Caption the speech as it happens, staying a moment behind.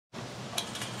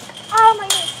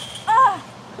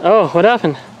Oh, what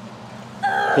happened?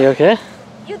 You okay?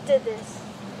 You did this.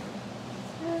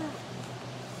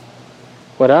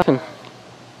 What happened?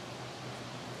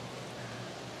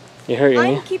 You hurt your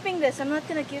knee? I'm keeping this. I'm not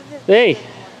gonna give it. Hey!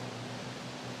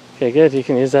 Okay, good. You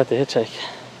can use that to hitchhike.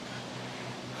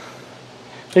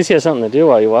 At least you have something to do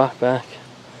while you walk back.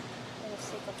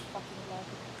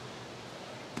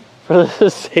 For the sake of fucking love. For the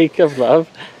sake of love?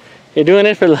 You're doing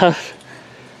it for love?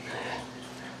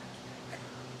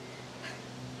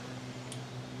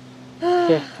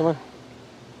 Okay, come on.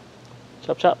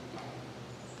 Chop chop.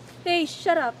 Hey,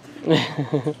 shut up.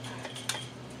 Okay.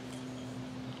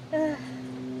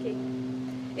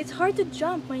 It's hard to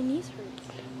jump. My knees hurt.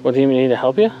 What, do you need to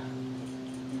help you?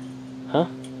 Huh?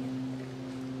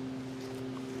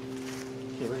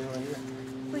 Okay, where are you?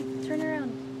 Wait, turn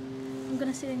around. I'm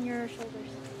gonna sit in your shoulders.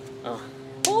 Oh.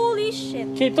 Holy shit.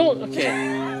 Okay, don't. Okay.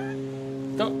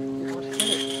 Don't hit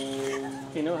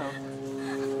it. You know how.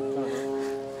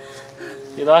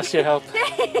 You lost your help.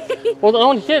 Well,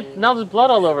 don't hit. Now there's blood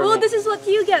all over me. Well, this is what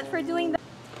you get for doing that.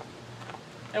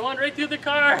 I went right through the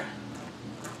car.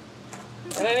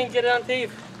 And I didn't get it on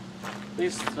tape. At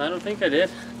least, I don't think I did.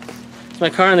 Is my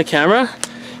car on the camera?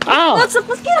 Ow! That's a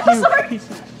mosquito, sorry!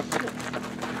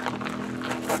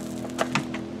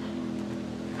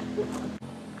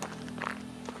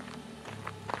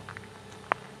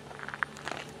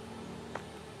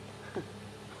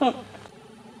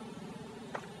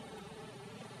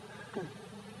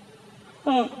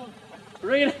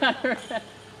 Right at her head.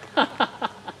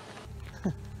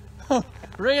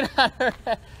 Right at her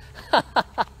head.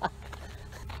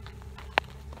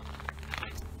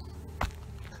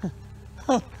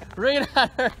 Right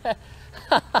at her head.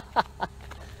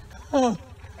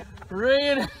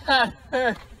 Right at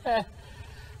her head.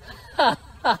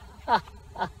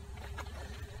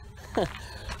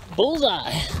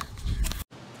 Bullseye.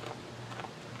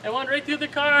 I went right through the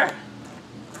car.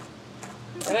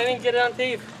 And I didn't get it on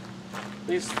tape. At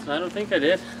least, I don't think I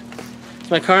did. Is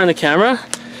my car on the camera?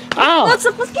 Ow! That's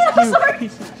a mosquito, sorry!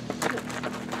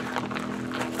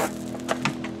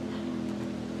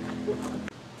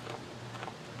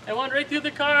 I went right through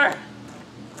the car.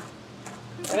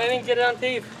 And I didn't get it on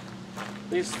tape.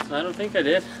 At least, I don't think I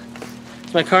did.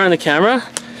 Is my car on the camera?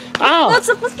 Ow! That's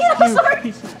a mosquito,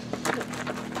 sorry!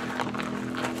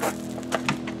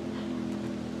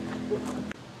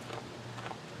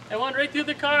 I went right through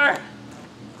the car.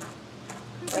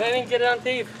 And I didn't get it on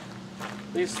tape.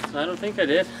 At least, I don't think I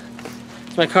did.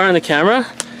 Is my car on the camera?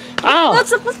 Ow!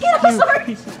 That's a mosquito,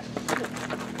 sorry!